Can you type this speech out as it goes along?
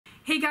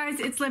Hey guys,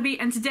 it's Libby,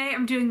 and today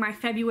I'm doing my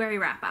February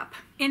wrap-up.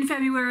 In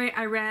February,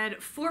 I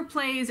read 4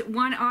 plays,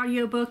 1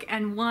 audiobook,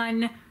 and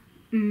 1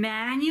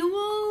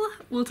 manual.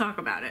 We'll talk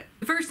about it.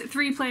 The first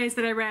 3 plays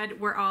that I read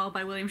were all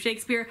by William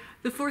Shakespeare.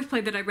 The 4th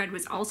play that I read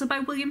was also by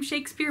William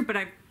Shakespeare, but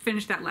I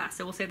finished that last,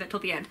 so we'll save that till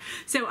the end.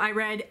 So I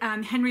read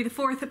Henry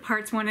IV,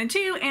 parts 1 and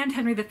 2, and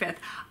Henry V.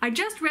 I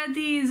just read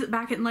these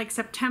back in like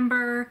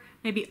September,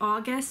 maybe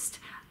August,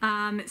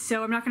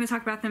 so I'm not going to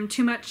talk about them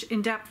too much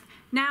in depth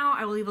now.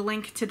 I will leave a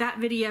link to that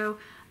video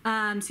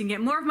so you can get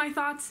more of my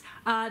thoughts.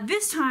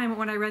 This time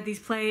when I read these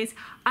plays,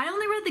 I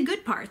only read the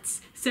good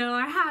parts, so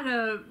I had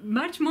a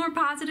much more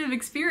positive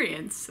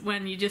experience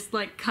when you just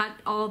like cut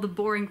all the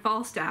boring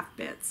Falstaff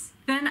bits.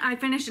 Then I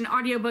finished an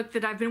audiobook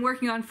that I've been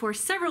working on for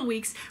several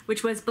weeks,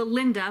 which was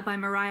Belinda by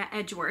Maria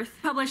Edgeworth,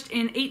 published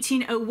in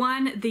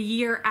 1801, the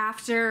year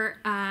after,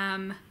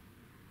 I've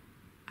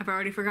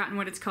already forgotten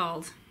what it's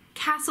called.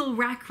 Castle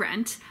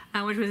Rackrent,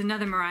 which was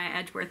another Maria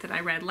Edgeworth that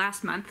I read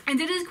last month. And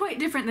it is quite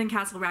different than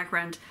Castle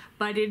Rackrent,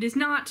 but it is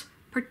not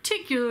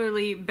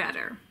particularly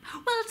better.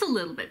 Well, it's a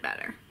little bit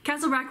better.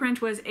 Castle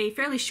Rackrent was a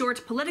fairly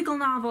short political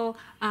novel.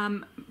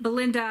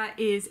 Belinda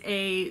is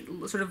a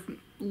sort of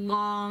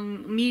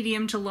long,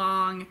 medium to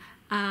long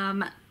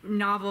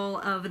novel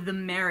of the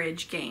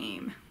marriage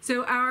game.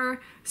 So our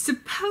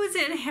supposed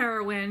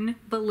heroine,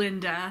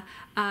 Belinda,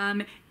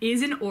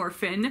 is an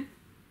orphan.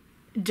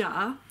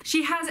 Duh.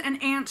 She has an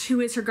aunt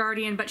who is her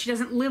guardian, but she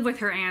doesn't live with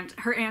her aunt.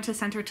 Her aunt has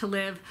sent her to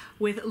live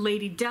with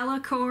Lady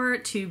Delacour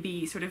to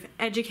be sort of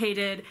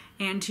educated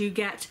and to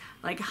get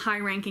like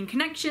high-ranking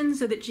connections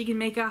so that she can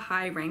make a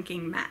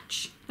high-ranking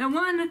match. Now,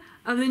 one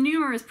of the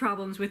numerous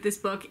problems with this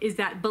book is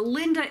that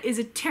Belinda is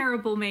a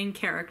terrible main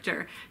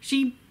character.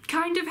 She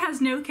kind of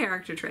has no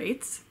character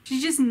traits.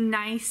 She's just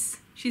nice.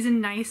 She's a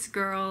nice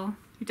girl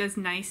who does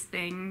nice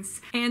things.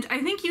 And I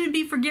think you would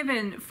be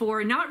forgiven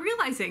for not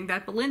realizing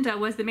that Belinda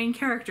was the main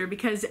character,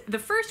 because the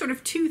first sort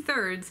of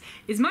 2/3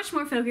 is much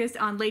more focused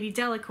on Lady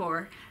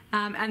Delacour,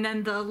 and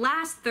then the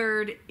last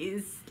third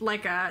is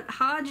like a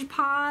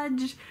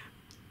hodgepodge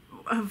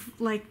of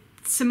like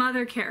some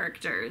other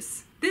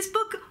characters. This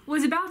book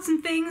was about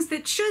some things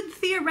that should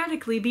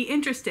theoretically be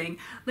interesting.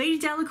 Lady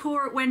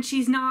Delacour, when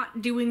she's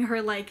not doing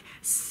her like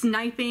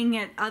sniping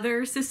at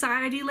other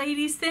society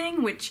ladies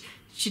thing, which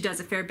she does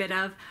a fair bit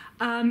of,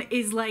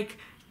 is like,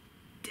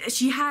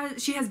 she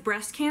has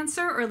breast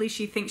cancer, or at least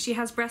she thinks she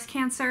has breast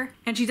cancer,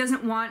 and she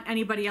doesn't want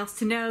anybody else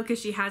to know because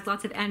she has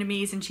lots of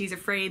enemies, and she's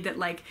afraid that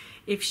like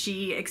if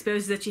she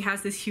exposes that she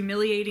has this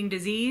humiliating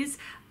disease,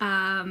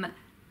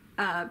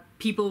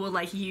 people will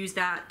like use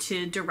that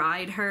to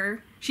deride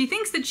her. She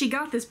thinks that she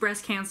got this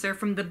breast cancer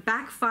from the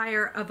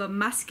backfire of a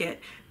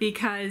musket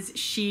because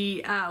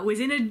she was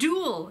in a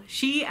duel.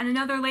 She and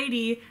another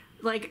lady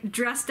like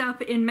dressed up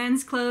in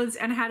men's clothes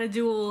and had a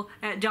duel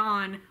at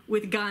dawn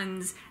with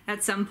guns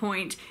at some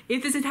point.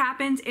 If this had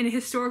happened in a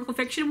historical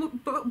fiction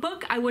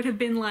book, I would have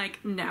been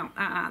like, no,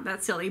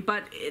 that's silly.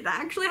 But it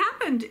actually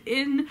happened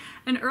in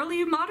an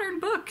early modern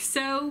book,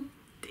 so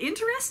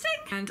interesting.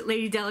 And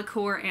Lady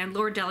Delacour and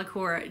Lord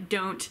Delacour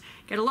don't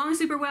get along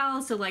super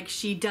well, so like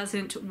she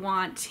doesn't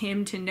want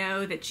him to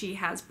know that she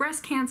has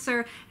breast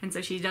cancer, and so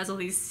she does all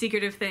these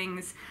secretive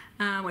things,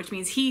 which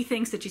means he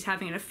thinks that she's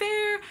having an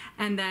affair,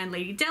 and then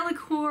Lady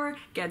Delacour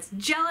gets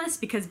jealous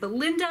because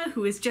Belinda,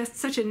 who is just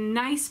such a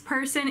nice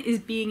person, is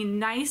being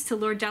nice to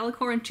Lord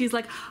Delacour, and she's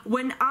like,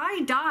 when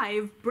I die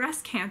of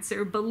breast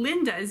cancer,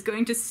 Belinda is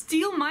going to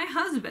steal my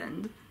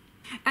husband.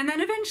 And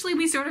then eventually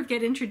we sort of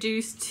get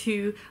introduced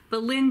to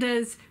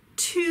Belinda's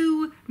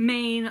 2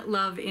 main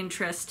love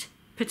interest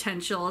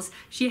potentials.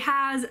 She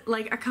has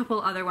like a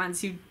couple other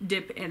ones who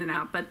dip in and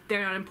out, but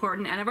they're not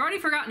important, and I've already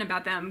forgotten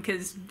about them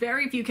because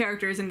very few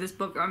characters in this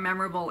book are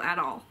memorable at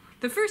all.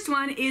 The first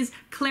one is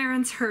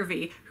Clarence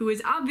Hervey, who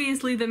is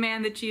obviously the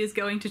man that she is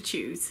going to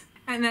choose.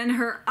 And then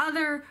her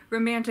other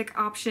romantic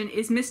option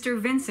is Mr.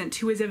 Vincent,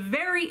 who is a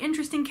very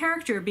interesting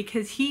character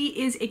because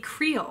he is a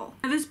Creole.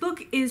 Now, this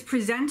book is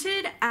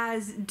presented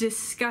as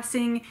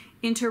discussing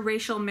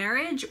interracial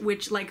marriage,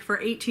 which like for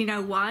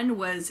 1801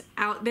 was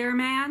out there,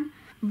 man.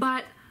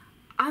 But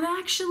I'm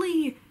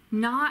actually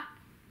not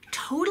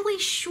totally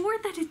sure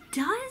that it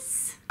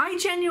does. I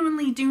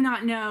genuinely do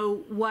not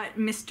know what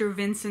Mr.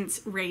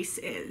 Vincent's race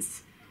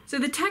is. So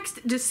the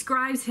text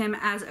describes him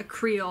as a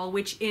Creole,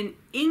 which in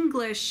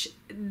English,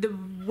 the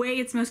way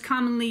it's most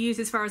commonly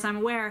used as far as I'm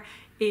aware,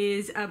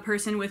 is a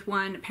person with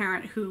one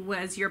parent who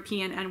was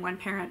European and one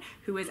parent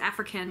who was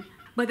African.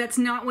 But that's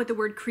not what the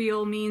word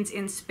Creole means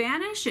in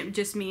Spanish. It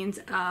just means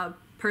a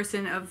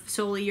person of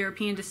solely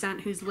European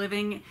descent who's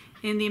living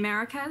in the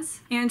Americas.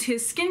 And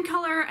his skin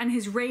color and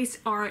his race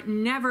are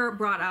never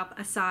brought up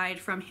aside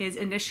from his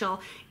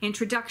initial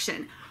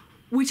introduction,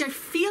 which I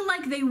feel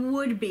like they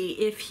would be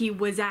if he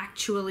was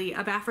actually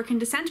of African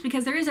descent,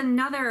 because there is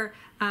another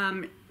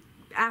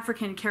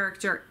African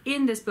character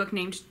in this book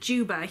named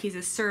Juba. He's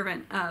a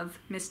servant of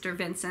Mr.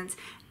 Vincent,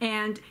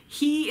 and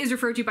he is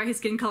referred to by his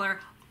skin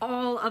color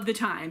all of the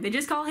time. They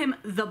just call him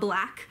the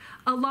Black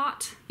a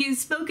lot. He is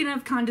spoken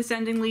of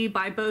condescendingly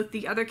by both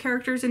the other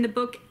characters in the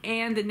book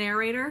and the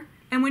narrator.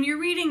 And when you're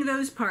reading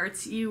those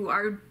parts, you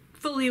are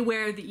fully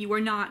aware that you are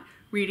not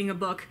reading a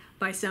book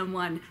by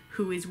someone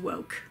who is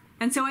woke.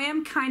 And so I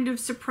am kind of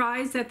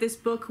surprised that this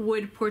book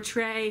would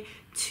portray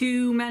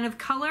two men of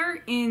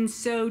color in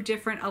so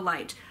different a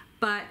light.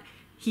 But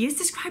he is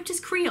described as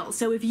Creole,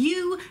 so if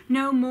you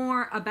know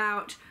more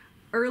about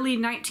early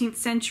 19th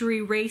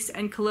century race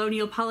and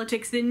colonial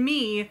politics than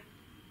me,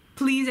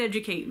 please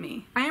educate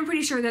me. I am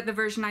pretty sure that the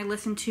version I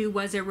listened to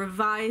was a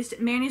revised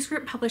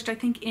manuscript published, I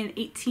think, in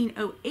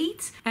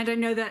 1808, and I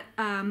know that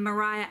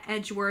Maria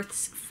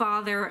Edgeworth's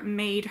father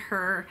made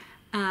her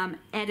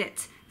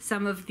edit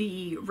some of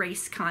the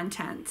race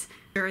content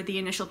or the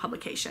initial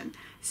publication.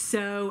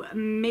 So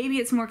maybe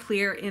it's more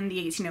clear in the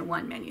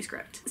 1801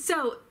 manuscript.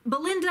 So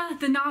Belinda,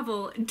 the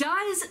novel,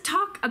 does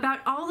talk about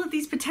all of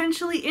these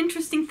potentially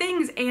interesting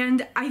things,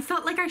 and I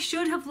felt like I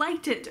should have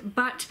liked it,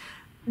 but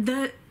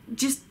the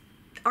just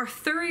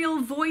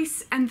authorial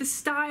voice and the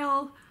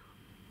style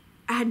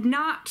had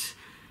not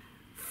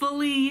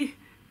fully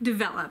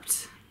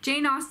developed.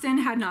 Jane Austen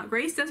had not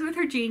graced us with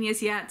her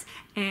genius yet,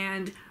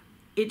 and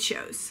it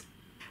shows.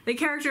 The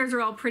characters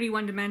are all pretty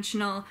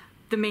one-dimensional,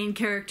 the main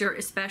character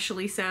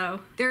especially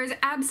so. There is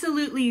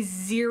absolutely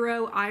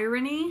zero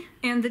irony,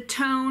 and the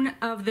tone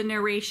of the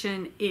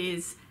narration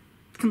is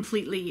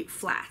completely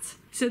flat.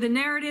 So the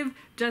narrative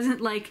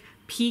doesn't like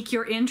pique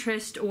your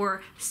interest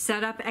or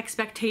set up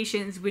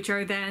expectations which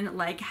are then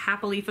like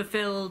happily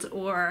fulfilled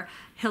or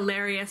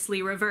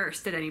hilariously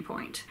reversed at any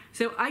point.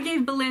 So I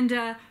gave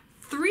Belinda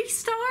 3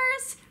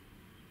 stars.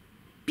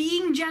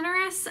 Being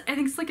generous, I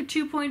think it's like a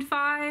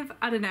 2.5.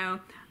 I don't know.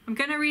 I'm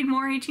gonna read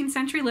more 18th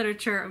century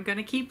literature. I'm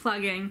gonna keep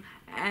plugging.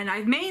 And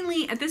I've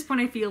mainly, at this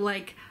point, I feel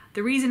like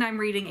the reason I'm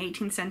reading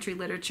 18th century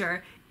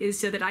literature is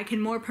so that I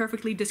can more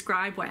perfectly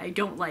describe why I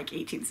don't like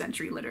 18th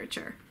century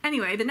literature.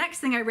 Anyway, the next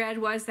thing I read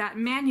was that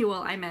manual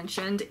I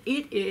mentioned.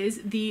 It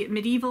is the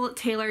Medieval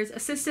Tailor's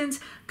Assistant,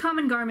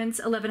 Common Garments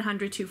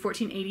 1100 to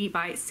 1480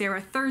 by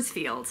Sarah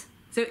Thursfield.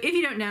 So if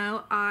you don't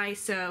know, I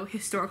sew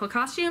historical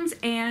costumes,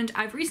 and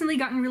I've recently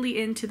gotten really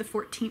into the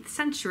 14th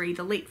century,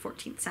 the late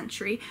 14th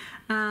century.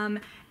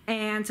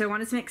 And so I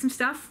wanted to make some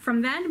stuff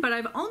from then, but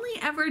I've only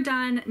ever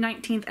done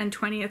 19th and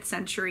 20th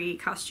century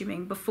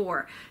costuming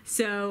before.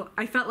 So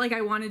I felt like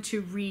I wanted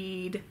to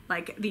read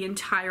like the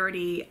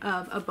entirety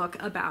of a book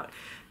about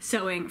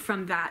sewing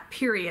from that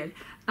period.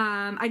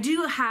 I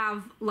do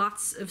have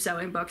lots of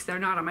sewing books. They're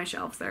not on my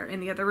shelves, they're in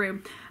the other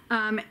room.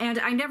 And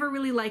I never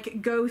really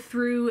like go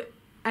through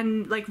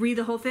and like read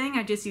the whole thing.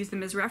 I just use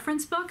them as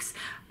reference books.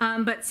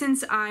 But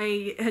since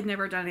I had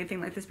never done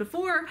anything like this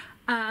before,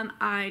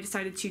 I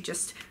decided to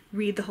just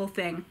read the whole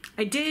thing.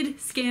 I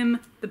did skim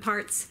the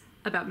parts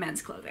about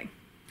men's clothing.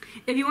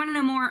 If you want to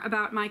know more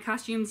about my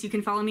costumes, you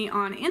can follow me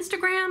on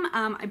Instagram.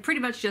 I pretty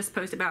much just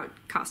post about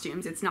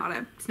costumes. It's not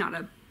a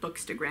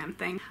bookstagram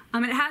thing.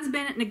 It has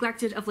been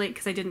neglected of late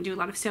because I didn't do a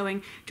lot of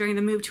sewing during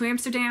the move to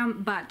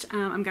Amsterdam, but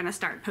I'm gonna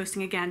start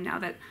posting again now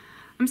that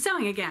I'm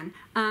sewing again.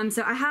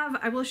 So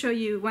I will show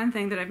you one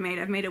thing that I've made.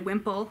 I've made a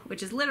wimple,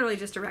 which is literally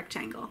just a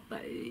rectangle,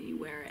 but you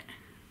wear it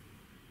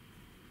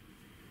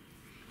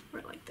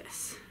like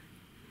this.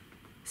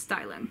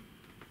 Styling.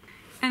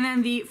 And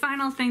then the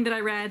final thing that I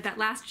read, that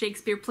last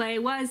Shakespeare play,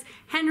 was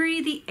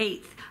Henry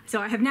VIII.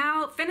 So I have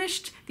now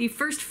finished the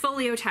first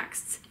folio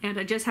texts, and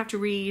I just have to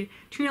read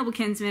Two Noble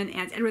Kinsmen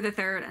and Edward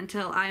III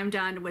until I am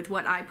done with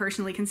what I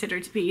personally consider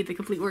to be the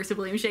complete works of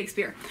William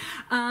Shakespeare.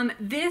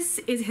 This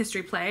is a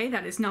history play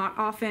that is not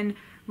often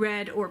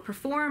read or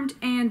performed,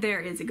 and there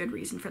is a good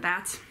reason for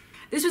that.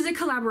 This was a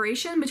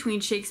collaboration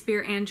between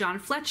Shakespeare and John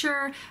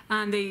Fletcher.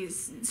 They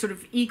sort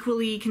of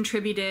equally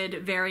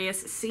contributed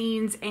various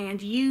scenes, and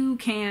you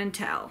can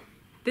tell.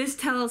 This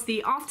tells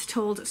the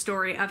oft-told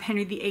story of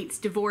Henry VIII's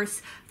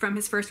divorce from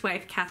his first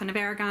wife, Catherine of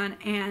Aragon,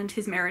 and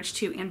his marriage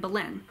to Anne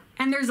Boleyn.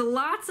 And there's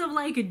lots of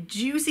like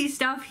juicy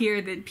stuff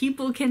here that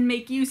people can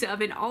make use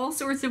of in all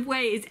sorts of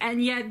ways,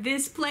 and yet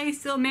this play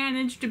still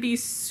managed to be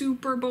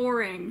super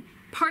boring.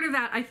 Part of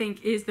that, I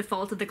think, is the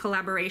fault of the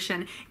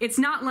collaboration. It's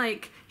not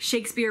like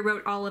Shakespeare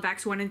wrote all of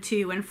Acts 1 and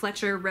 2 and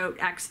Fletcher wrote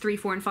Acts 3,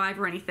 4, and 5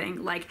 or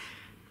anything. Like,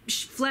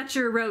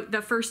 Fletcher wrote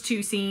the first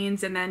 2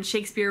 scenes, and then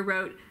Shakespeare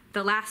wrote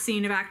the last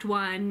scene of Act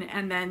 1,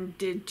 and then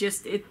did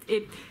just,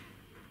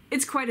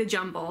 it's quite a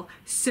jumble.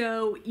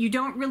 So you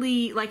don't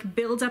really, like,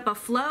 build up a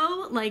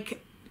flow.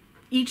 Like,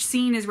 each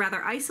scene is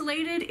rather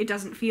isolated. It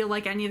doesn't feel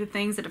like any of the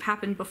things that have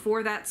happened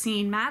before that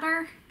scene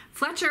matter.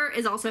 Fletcher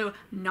is also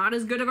not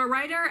as good of a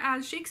writer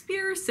as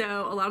Shakespeare,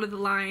 so a lot of the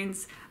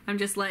lines, I'm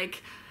just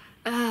like,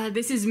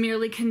 this is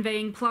merely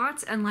conveying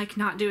plot and like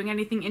not doing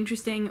anything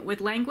interesting with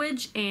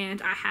language,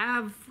 and I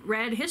have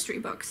read history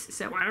books,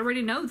 so I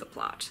already know the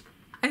plot.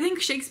 I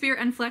think Shakespeare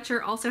and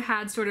Fletcher also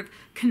had sort of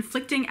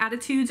conflicting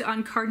attitudes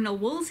on Cardinal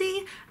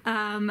Wolsey.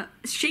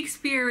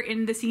 Shakespeare,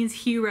 in the scenes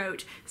he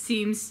wrote,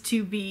 seems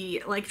to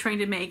be like trying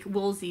to make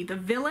Wolsey the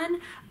villain,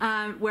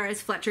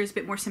 whereas Fletcher is a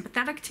bit more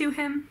sympathetic to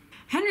him.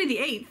 Henry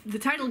VIII, the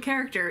title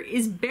character,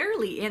 is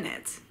barely in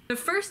it. The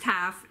first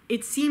half,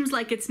 it seems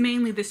like it's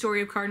mainly the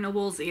story of Cardinal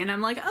Wolsey, and I'm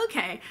like,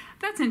 okay,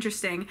 that's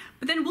interesting.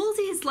 But then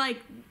Wolsey is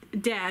like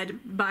dead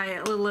by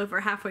a little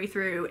over halfway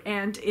through,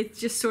 and it's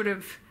just sort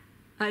of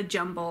a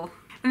jumble.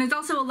 And there's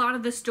also a lot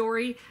of the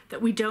story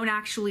that we don't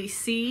actually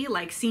see,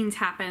 like scenes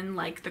happen,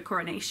 like the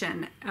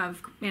coronation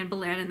of Anne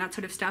Boleyn and that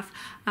sort of stuff,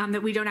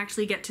 that we don't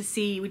actually get to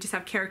see. We just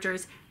have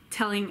characters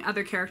telling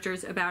other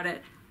characters about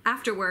it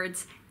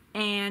afterwards,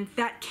 and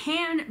that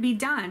can be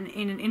done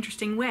in an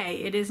interesting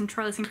way. It is in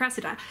Troilus and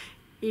Cressida.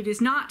 It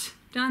is not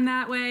done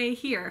that way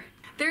here.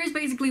 There is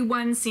basically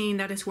one scene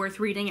that is worth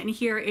reading, and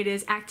here it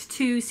is Act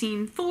 2,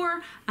 Scene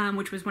 4,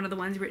 which was one of the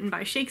ones written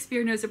by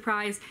Shakespeare, no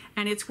surprise,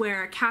 and it's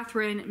where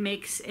Catherine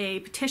makes a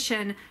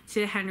petition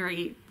to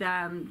Henry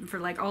for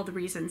like all the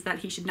reasons that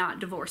he should not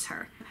divorce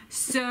her.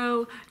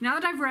 So now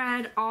that I've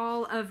read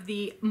all of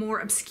the more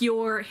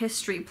obscure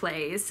history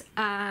plays,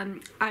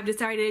 I've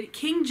decided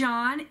King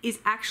John is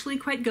actually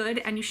quite good,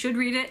 and you should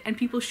read it, and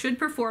people should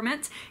perform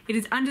it. It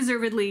is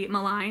undeservedly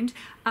maligned.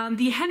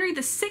 The Henry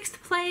VI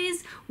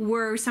plays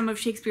were some of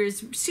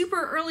Shakespeare's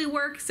super early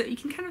work, so you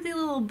can kind of be a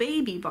little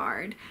baby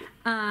bard.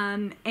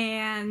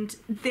 And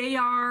they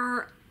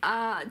are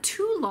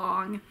too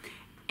long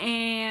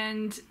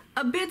and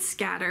a bit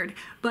scattered,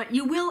 but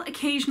you will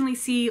occasionally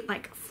see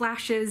like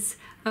flashes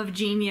of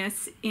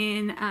genius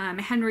in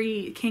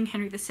King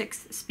Henry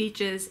VI's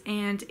speeches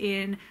and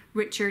in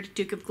Richard,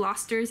 Duke of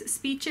Gloucester's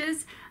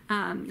speeches.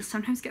 You'll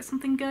sometimes get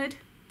something good.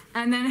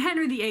 And then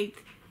Henry VIII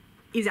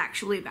is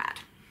actually bad.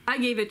 I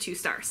gave it 2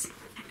 stars.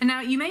 And now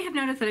you may have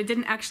noticed that I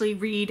didn't actually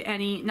read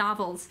any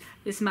novels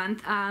this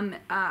month.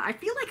 I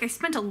feel like I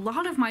spent a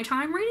lot of my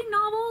time reading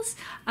novels.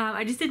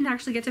 I just didn't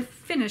actually get to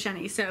finish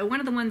any. So one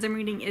of the ones I'm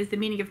reading is The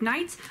Meaning of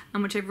Night,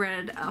 which I've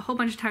read a whole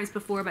bunch of times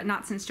before, but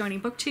not since joining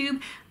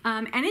BookTube.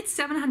 And it's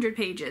 700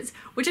 pages,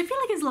 which I feel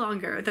like is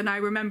longer than I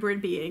remember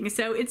it being.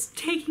 So it's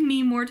taking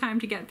me more time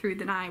to get through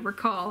than I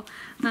recall.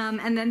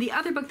 And then the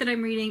other book that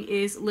I'm reading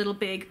is Little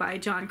Big by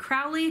John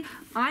Crowley.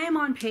 I am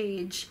on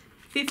page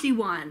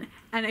 51,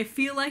 and I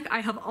feel like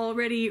I have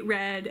already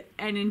read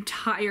an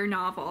entire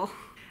novel.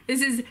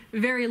 This is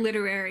very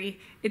literary,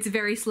 it's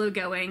very slow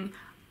going.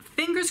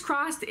 Fingers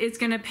crossed it's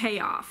gonna pay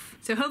off.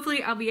 So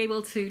hopefully I'll be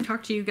able to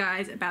talk to you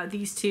guys about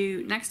these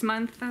 2 next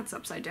month. That's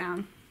upside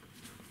down.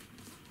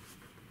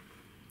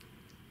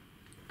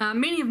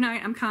 Meaning of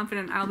Night, I'm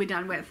confident I'll be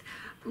done with.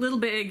 Little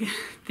Big,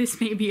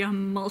 this may be a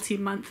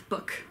multi-month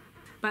book.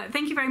 But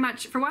thank you very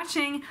much for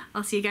watching.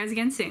 I'll see you guys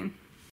again soon.